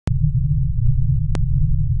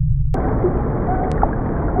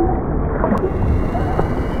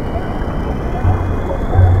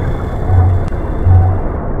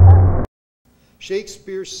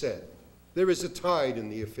Shakespeare said, "There is a tide in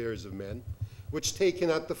the affairs of men, which taken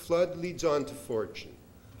at the flood leads on to fortune.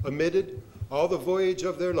 Amid it, all the voyage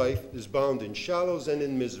of their life is bound in shallows and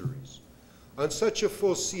in miseries. On such a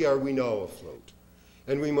full sea are we now afloat,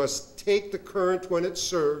 and we must take the current when it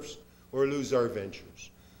serves or lose our ventures."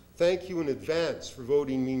 Thank you in advance for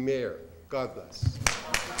voting me mayor. God bless.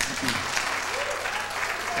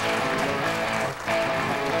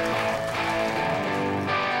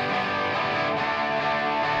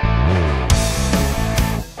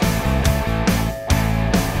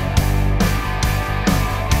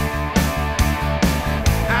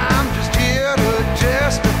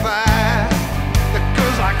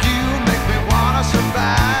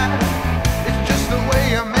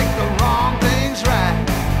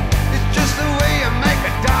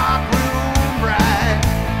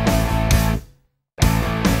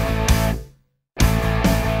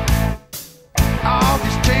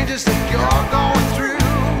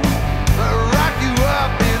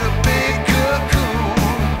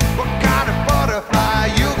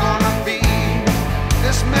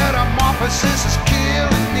 This is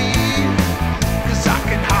killing me, 'cause I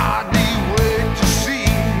can hardly wait to see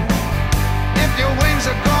if your wings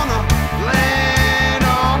are gonna land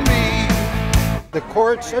on me. The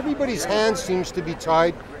courts, everybody's hands seems to be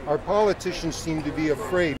tied. Our politicians seem to be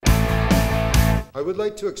afraid. I would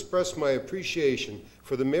like to express my appreciation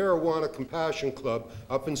for the Marijuana Compassion Club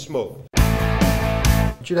up in Smoke.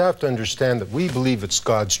 You'd have to understand that we believe it's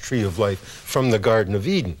God's tree of life from the Garden of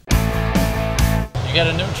Eden. You get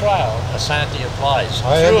a new trial, a sanity applies.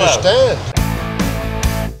 I understand.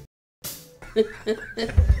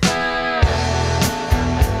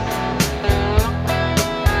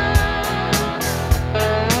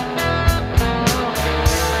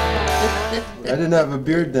 I didn't have a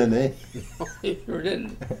beard then, eh? You sure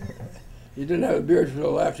didn't. You didn't have a beard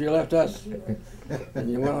until after you left us, and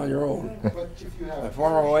you went on your own. My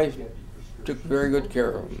former wife took very good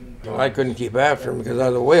care of him. I couldn't keep after him because I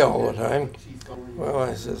was away all the time. Well,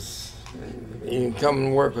 I says, you can come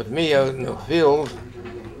and work with me out in the field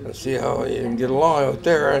and see how you can get along out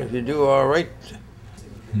there, and if you do all right,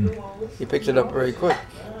 he picks it up very quick.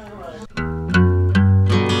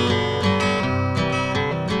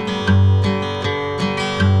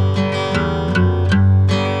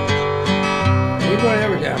 He brought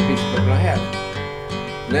every damn piece of equipment I had.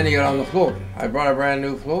 And then he got on the float. I brought a brand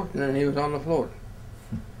new float, and then he was on the float,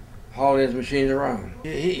 hauling his machines around.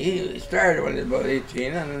 He started when he was about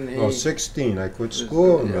 18, and then he... 16. I quit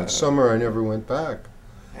school, and that summer I never went back.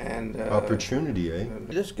 And opportunity, eh?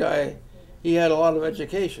 This guy, he had a lot of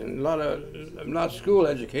education, a lot of, not school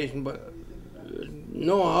education, but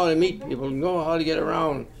know how to meet people, know how to get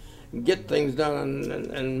around, get things done,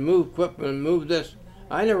 and move equipment, move this.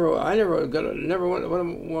 I never went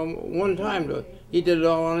one time to. He did it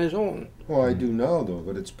all on his own. Well, I do now though,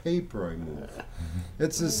 but it's paper I move.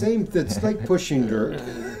 It's the same. It's like pushing dirt.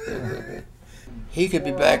 He could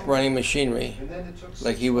be back running machinery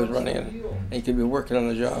like he was running it. And he could be working on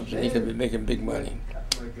the jobs, and he could be making big money.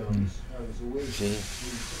 See,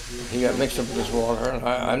 he got mixed up with this water, and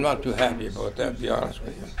I'm not too happy about that, to be honest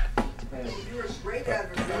with you.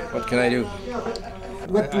 What can I do?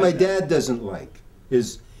 What my dad doesn't like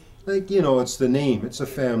is, like, you know, it's the name. It's a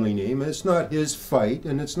family name. It's not his fight,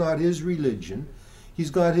 and it's not his religion. He's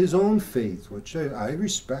got his own faith, which I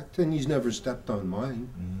respect, and he's never stepped on mine.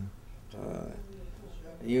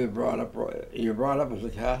 You were brought up as a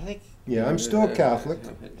Catholic? Yeah, I'm still Catholic.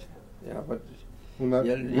 Yeah, but I'm not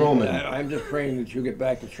Roman. I'm just praying that you get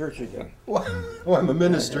back to church again. Well, I'm a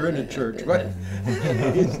minister in a church, right?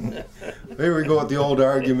 Here we go with the old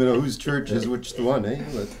argument of whose church is which one, eh?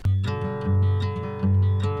 But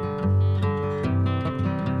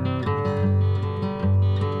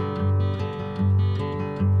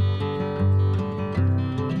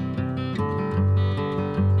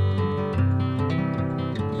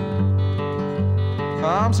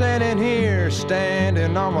I'm sitting here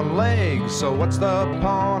standing on my legs, so what's the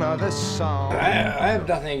point of this song? I have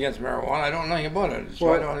nothing against marijuana. I don't know anything about it,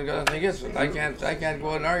 so I don't have nothing against it. I can't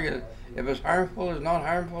go and argue if it's harmful, it's not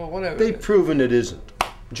harmful, whatever. they've proven it isn't.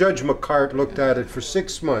 Judge McCart looked at it for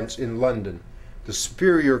 6 months in London, the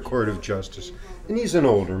Superior Court of Justice. And he's an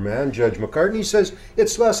older man, Judge McCart, and he says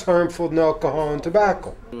it's less harmful than alcohol and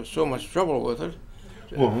tobacco. There was so much trouble with it,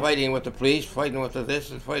 fighting with the police, fighting with the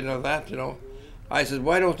this and fighting with that, you know. I said,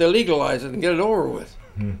 why don't they legalize it and get it over with?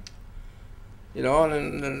 You know,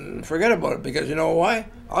 and forget about it, because you know why?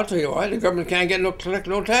 I'll tell you why. The government can't collect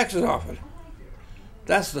no taxes off it.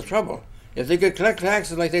 That's the trouble. If they could collect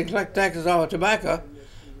taxes like they collect taxes off of tobacco,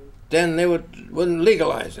 then they wouldn't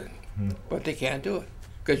legalize it. But they can't do it.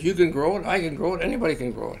 Because you can grow it, I can grow it, anybody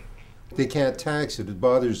can grow it. They can't tax it. It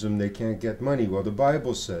bothers them. They can't get money. Well, the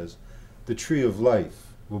Bible says the tree of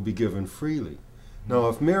life will be given freely. Now,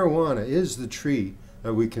 if marijuana is the tree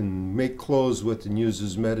that we can make clothes with and use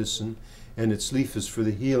as medicine, and its leaf is for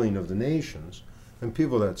the healing of the nations, and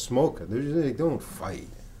people that smoke it, they don't fight.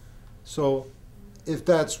 So if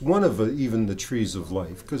that's one of even the trees of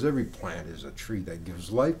life, because every plant is a tree that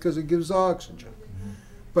gives life because it gives oxygen.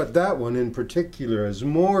 But that one in particular is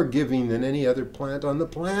more giving than any other plant on the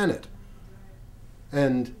planet.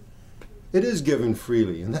 And it is given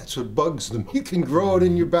freely, and that's what bugs them. You can grow it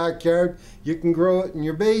in your backyard, you can grow it in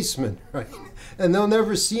your basement, right? And they'll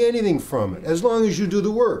never see anything from it, as long as you do the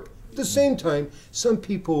work. At the same time, some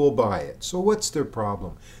people will buy it. So what's their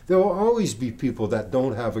problem? There will always be people that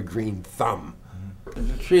don't have a green thumb.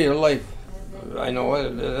 The tree of life, I know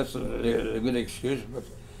that's a good excuse, but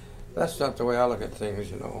that's not the way I look at things,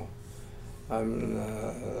 you know. I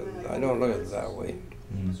don't look at it that way.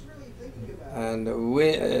 And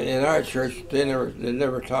we, in our church, they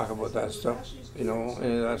never talk about that stuff, you know,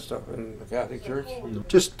 any of that stuff in the Catholic Church.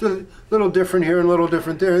 Just a little different here and a little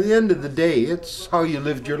different there. At the end of the day, it's how you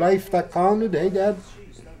lived your life that counted, eh, Dad?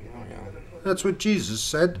 That's what Jesus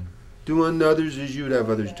said. Do unto others as you would have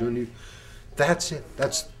others do unto you. That's it.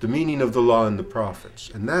 That's the meaning of the law and the prophets.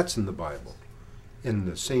 And that's in the Bible. In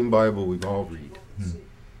the same Bible we all read.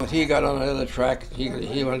 But he got on the other track, he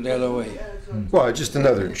went the other way. Well, just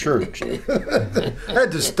another church. I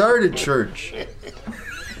had to start a church.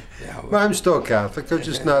 Yeah, Well, I'm still Catholic. I'm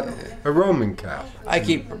just not a Roman Catholic. I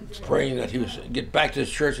keep praying that he would get back to his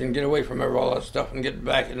church and get away from all that stuff and get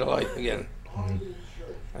back into life again.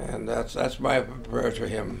 And that's my prayer to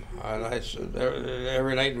him. And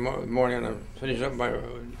every night and morning, I'm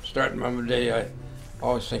starting my day, I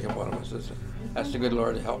always think about him. I says, ask the good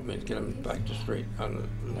Lord to help me to get him back to straight on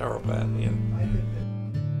the narrow path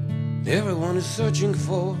again. Everyone is searching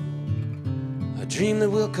for a dream that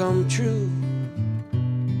will come true.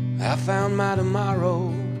 I found my tomorrow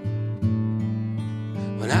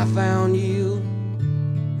when I found you.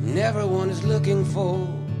 And everyone is looking for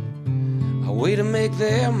a way to make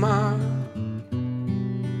their mark.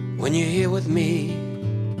 When you're here with me,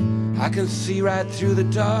 I can see right through the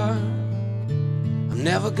dark. I'm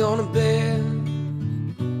never gonna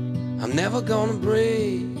bend, I'm never gonna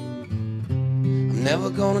break, I'm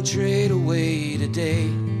never gonna trade away today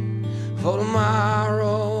for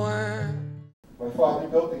tomorrow. My father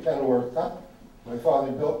built the Kenilworth Cup. My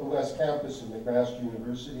father built the West Campus of McMaster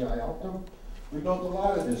University. I helped him. We built a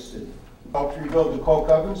lot of this city. Helped rebuild the coke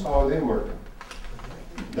ovens. How are they working?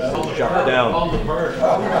 Shut down.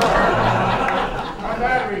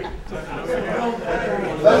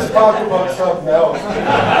 Let's talk about something else.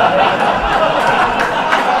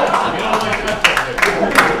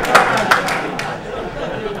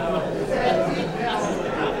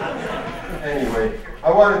 Anyway,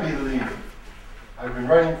 I want to be the leader. I've been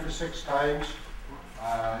running for 6 times.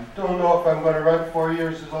 I don't know if I'm going to run. 4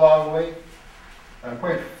 years is a long way.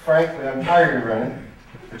 Quite frankly, I'm tired of running.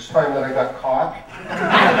 It's time that I got caught.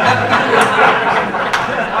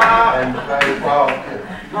 And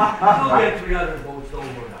I'll get 300 votes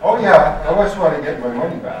over. Oh yeah, I just want to get my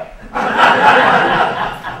money back.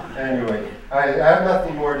 Anyway, I have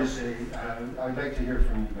nothing more to say. I'd like to hear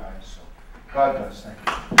from you guys. So, God bless. Thank you.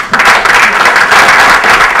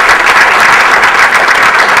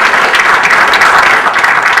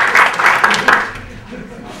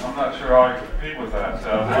 I'm not sure how I can compete with that.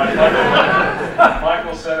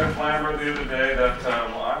 Michael said in Flamborough the other day that,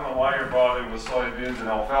 well, I don't know why you're bothering with soybeans and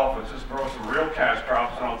alfalfa. Just grow some real cash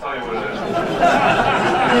crops and I'll tell you what it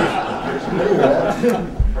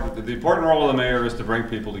is. The important role of the mayor is to bring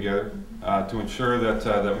people together, to ensure that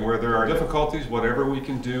where there are difficulties, whatever we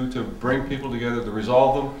can do to bring people together, to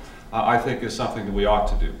resolve them, I think is something that we ought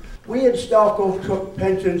to do. We at Stalco took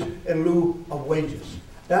pensions in lieu of wages.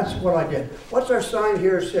 That's what I did. What's our sign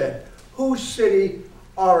here said? Whose city,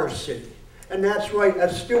 our city. And that's right,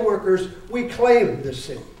 as steelworkers, we claim this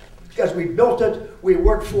city. Because we built it, we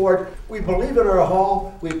worked for it, we believe in our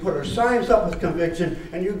hall, we put our signs up with conviction,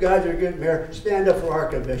 and you guys are getting there. Stand up for our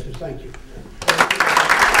convictions. Thank you.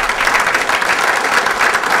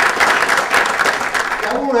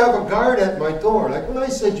 I won't have a guard at my door. Like when I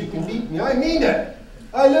said you can beat me, I mean it.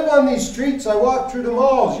 I live on these streets, I walk through the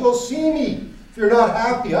malls. You'll see me. If you're not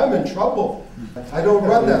happy, I'm in trouble. I don't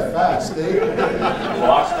run that fast, eh? We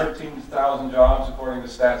lost 13,000 jobs according to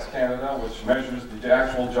Stats Canada, which measures the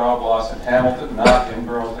actual job loss in Hamilton, not in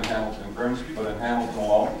Burlington, Hamilton, and Grimsby, but in Hamilton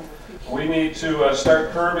alone. We need to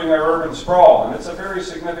start curbing our urban sprawl, and it's a very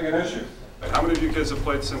significant issue. How many of you kids have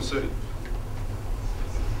played SimCity?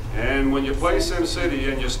 And when you play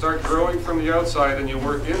SimCity and you start growing from the outside and you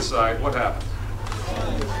work inside, what happens?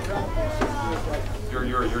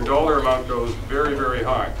 Your dollar amount goes very, very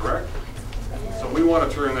high, correct? So we want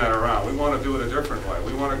to turn that around. We want to do it a different way.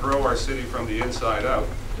 We want to grow our city from the inside out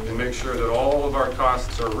and make sure that all of our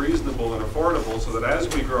costs are reasonable and affordable so that as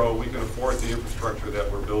we grow, we can afford the infrastructure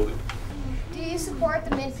that we're building. Do you support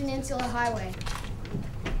the Mid-Peninsula Highway?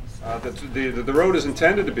 The road is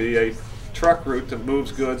intended to be a truck route that moves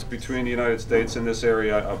goods between the United States and this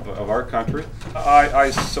area of our country. I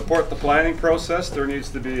support the planning process. There needs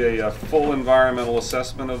to be a full environmental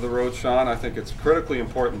assessment of the road, Sean. I think it's critically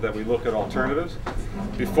important that we look at alternatives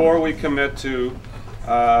before we commit to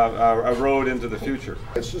a road into the future.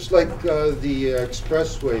 It's just like the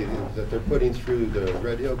expressway that they're putting through the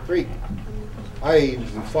Red Hill Creek. I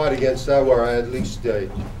fought against that where I've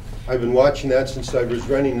been watching that since I was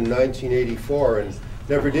running in 1984 and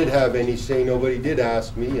never did have any say. Nobody did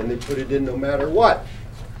ask me, and they put it in no matter what.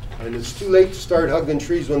 And it's too late to start hugging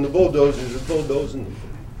trees when the bulldozers are bulldozing them.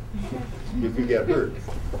 You could get hurt.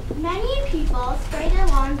 Many people spray their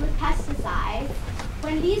lawns with pesticides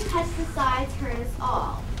when these pesticides hurt us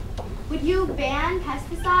all. Would you ban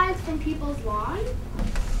pesticides from people's lawns?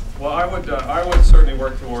 Well, I would certainly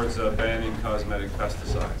work towards banning cosmetic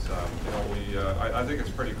pesticides. I think it's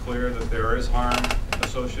pretty clear that there is harm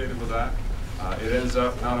associated with that. It ends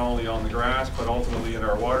up not only on the grass, but ultimately in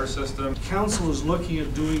our water system. Council is looking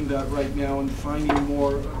at doing that right now and finding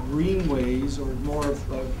more green ways or more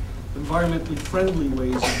environmentally friendly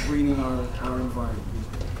ways of greening our environment.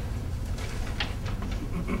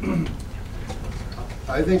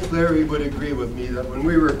 I think Larry would agree with me that when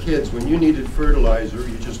we were kids, when you needed fertilizer,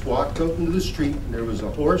 you just walked out into the street and there was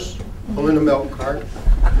a horse pulling a milk cart,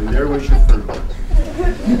 and there was your fertilizer.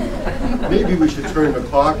 Maybe we should turn the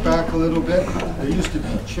clock back a little bit. There used to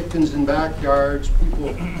be chickens in backyards.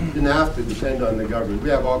 People didn't have to depend on the government. We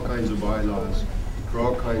have all kinds of bylaws for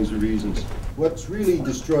all kinds of reasons. What's really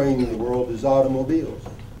destroying the world is automobiles.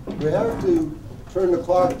 We have to turn the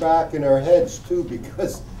clock back in our heads too,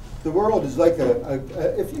 because the world is like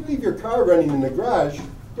if you leave your car running in the garage,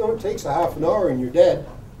 it takes a half an hour and you're dead.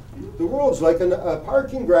 The world's like a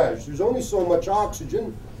parking garage. There's only so much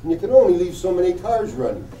oxygen, and you can only leave so many cars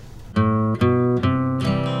running.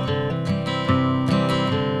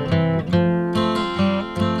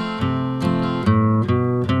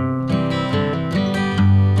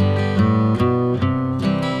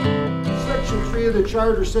 Section 3 of the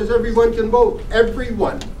Charter says everyone can vote.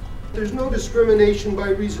 Everyone. There's no discrimination by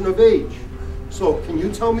reason of age. So can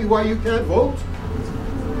you tell me why you can't vote?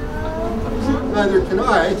 Neither can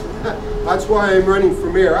I. That's why I'm running for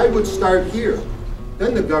mayor. I would start here.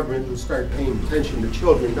 Then the government would start paying attention to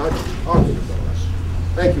children, not just talking about us.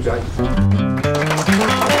 Thank you, guys.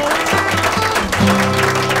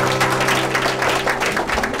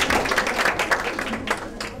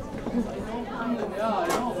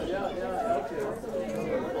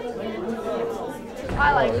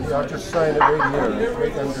 I like it. I'll just sign it right here.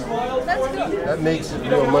 Right under. That makes it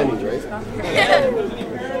real money, right?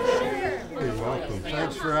 You're welcome.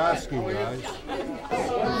 Thanks for asking, guys.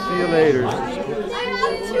 See you later.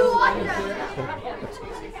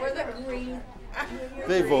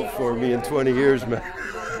 They vote for me in 20 years, man.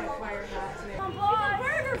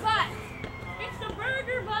 Burger butt! It's the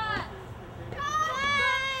burger butt!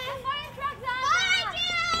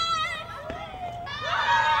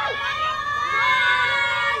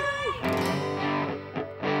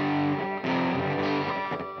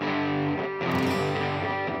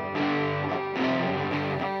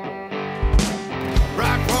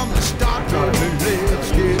 Right from the start,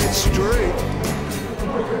 let's get it straight.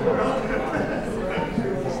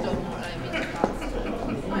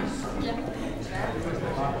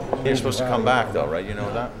 You're supposed to come back, though, right? You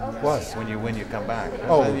know that? What? When you win, you come back.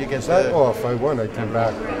 Oh, Then you get if I won, I'd come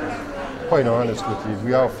back. Quite honest with you,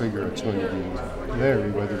 we all figure it's going to be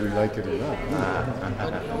Larry, whether we like it or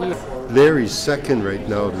not. Larry's second right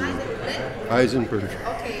now to Eisenberg.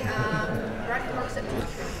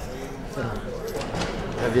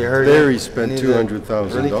 Have you heard? Larry spent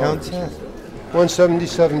 $200,000.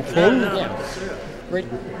 177 King?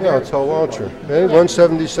 Yeah, I'll tell Walter. Hey,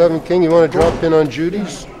 177 King, you want to drop in on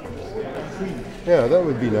Judy's? Yeah, that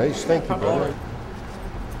would be nice. Thank you, brother.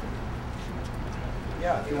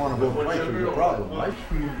 Yeah, if you want to vote twice, there's no problem, right?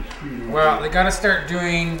 Well, they got to start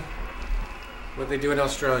doing what they do in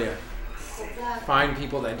Australia. Find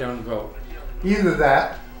people that don't vote. Either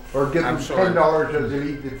that, or give them $10 as they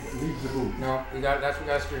leave the booth. No, that's what you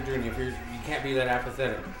got to start doing. You can't be that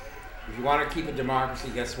apathetic. If you want to keep a democracy,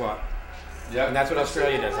 guess what? Yeah. And that's what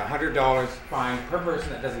Australia does, $100 fine per person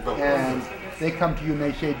that doesn't vote. And they come to you and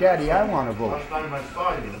they say, Daddy, I want to vote.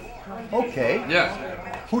 Okay.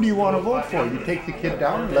 Yeah. Who do you want to vote for? You take the kid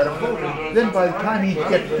down and let him vote. Then by the time he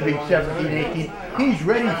gets to be 17, 18, he's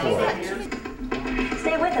ready for it.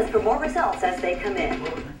 Stay with us for more results as they come in.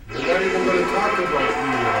 We're not even going to talk about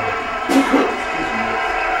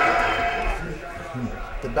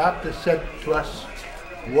the Baptist said to us,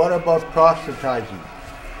 what about proselytizing?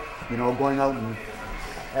 You know, going out and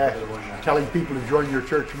telling people to join your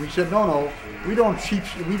church. And we said, no, we don't steal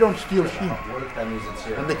sheep.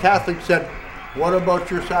 And the Catholics said, what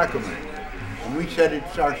about your sacrament? And we said,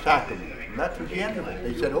 it's our sacrament. And that was the end of it.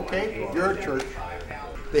 They said, okay, you're a church.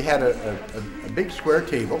 They had a big square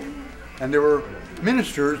table, and there were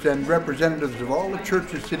ministers and representatives of all the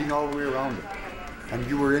churches sitting all the way around it. And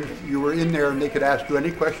you were in there, and they could ask you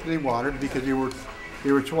any question they wanted because they were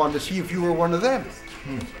wanting to see if you were one of them.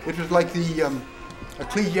 It was like the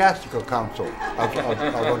Ecclesiastical Council of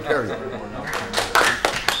Ontario.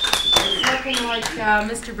 It's looking like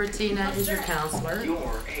Mr. Bertina is your counselor,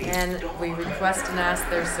 and we request and ask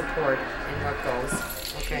their support in what goes,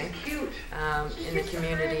 okay, in the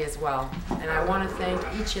community as well. And I want to thank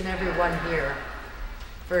each and every one here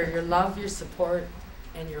for your love, your support,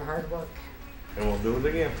 and your hard work. And we'll do it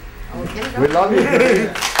again. Okay. We love you.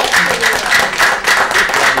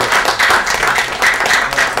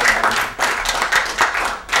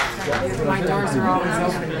 My doors are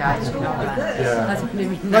always open, guys. You know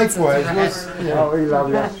that. Likewise, we love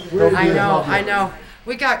you. I know.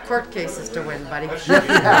 We got court cases to win, buddy. Welcome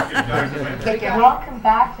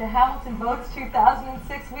back to Hamilton Votes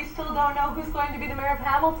 2006. We still don't know who's going to be the mayor of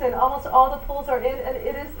Hamilton. Almost all the polls are in, and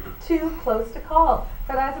it is too close to call.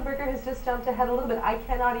 Fred Eisenberger has just jumped ahead a little bit. I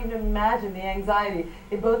cannot even imagine the anxiety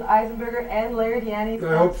in both Eisenberger and Larry Deanne's.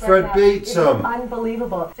 I hope Fred beats him.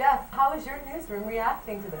 Unbelievable. Jeff, how is your newsroom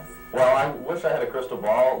reacting to this? Well, I wish I had a crystal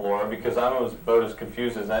ball, Laura, because I'm about as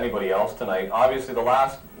confused as anybody else tonight. Obviously, the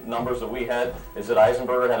last numbers that we had is that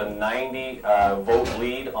Eisenberger had a 90 vote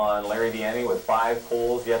lead on Larry Deanne with 5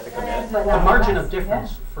 polls yet to come in. The margin of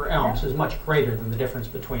difference for Elms is much greater than the difference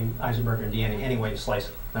between Eisenberger and Deanne, any way to slice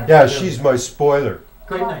it. Yeah, she's my spoiler.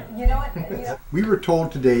 Great night. You know what? We were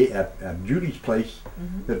told today at Judy's place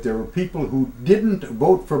that there were people who didn't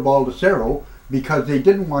vote for Baldasaro because they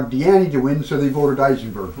didn't want Deanne to win, so they voted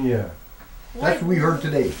Eisenberg. Yeah. That's what we heard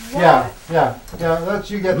today. Yeah, that's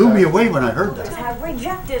you get. Blew me away when I heard that. Have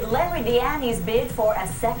rejected Larry Deanne's bid for a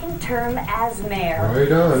second term as mayor.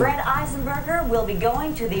 Right on. Fred Eisenberger will be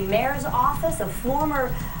going to the mayor's office, a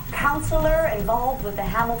former councillor involved with the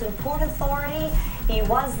Hamilton Port Authority. He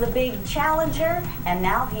was the big challenger, and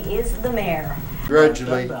now he is the mayor.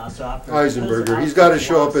 Congratulate Eisenberger. He's got to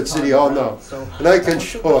show up at City Hall now, and I can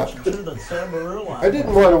show up. I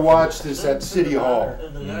didn't want to watch this at City Hall.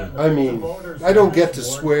 I mean, I don't get to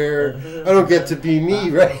swear. I don't get to be me,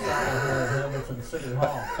 right?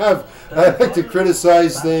 I like to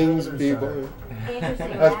criticize things and people.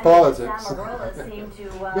 That's politics.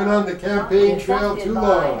 Been on the campaign trail too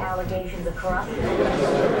long. Allegations of corruption.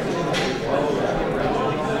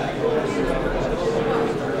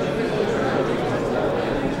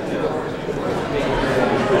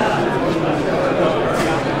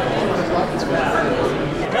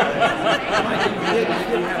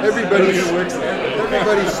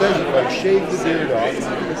 Everybody says if I shave the beard off, I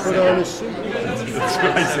put on a suit. That's what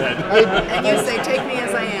I said. And you say, take me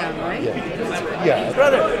as I am, right? Yeah.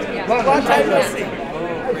 Brother, long time no see.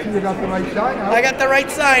 You got the right sign. I got the right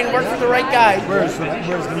sign. Work for the right guy. Where's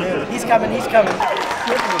the mayor? He's coming. He's coming.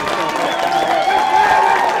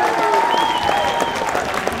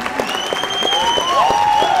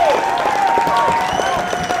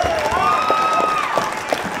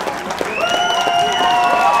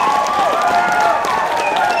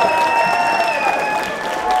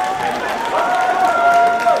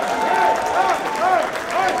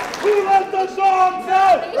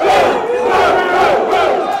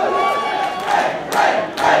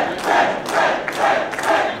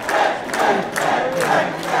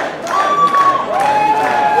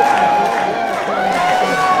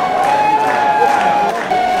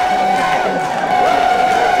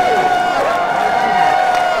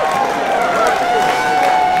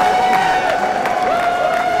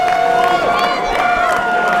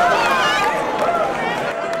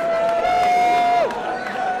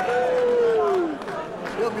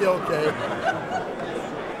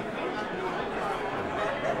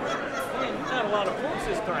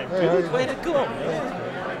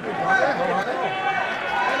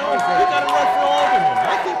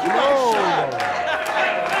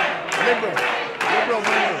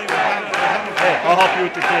 I'll help you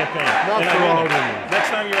with your campaign. Not And I for mean Alderman. it. Next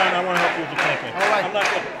time you're on, I want to help you with your campaign. All right. I'm not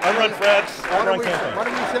good. I run Fred's. I run campaign. Why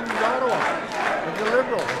don't we send him to Ottawa? As a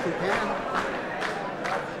Liberal, if we can.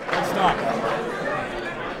 Let's not.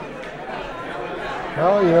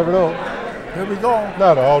 Well, you never know. Here we go.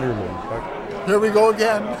 Not alderman. Here we go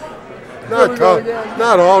again. Not,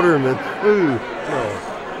 not alderman. Ooh, no.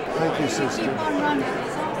 Thank you, sister.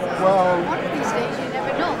 Well, One of these days, you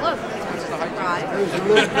never know. Look. Right.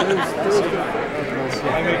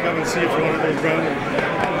 I may come and see you for one of those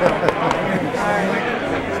rounds.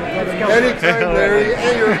 Anytime, Larry.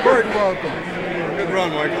 Hey, you're more than welcome. Good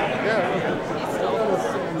run, Michael. Yeah.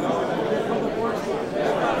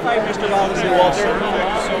 Hi, Mr. Baldasaro. Walter.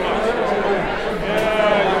 Thank you so much.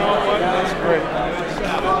 Yeah, you know what? That's great.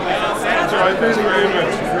 That's all right. Thanks very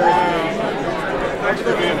much. Thanks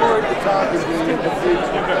for being here.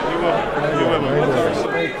 You bet. You will. You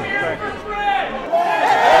will. Thank you.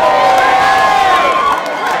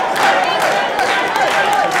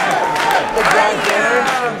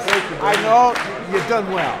 I know you've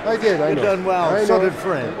done well. I did, I know. You've done well. I So know. did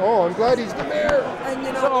Fred. Oh, I'm glad he's the mayor. And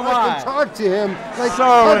you know, So am I I. can talk to him. Like,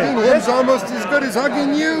 Sorry. hugging him's almost as good as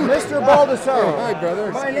hugging you. Mr. Baldasaro. Hi,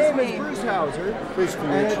 brother. My name is Bruce Hauser. Pleased to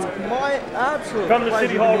And meet it's you. my absolute Come to pleasure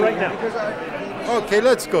City Hall be right here now. because Okay,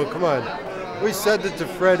 let's go. Come on. We said it to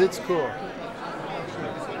Fred. It's cool.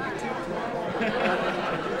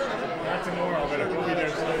 Not tomorrow, but we'll be there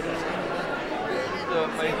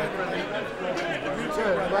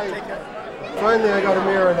Finally, I got a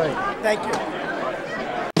mayor night. Thank you.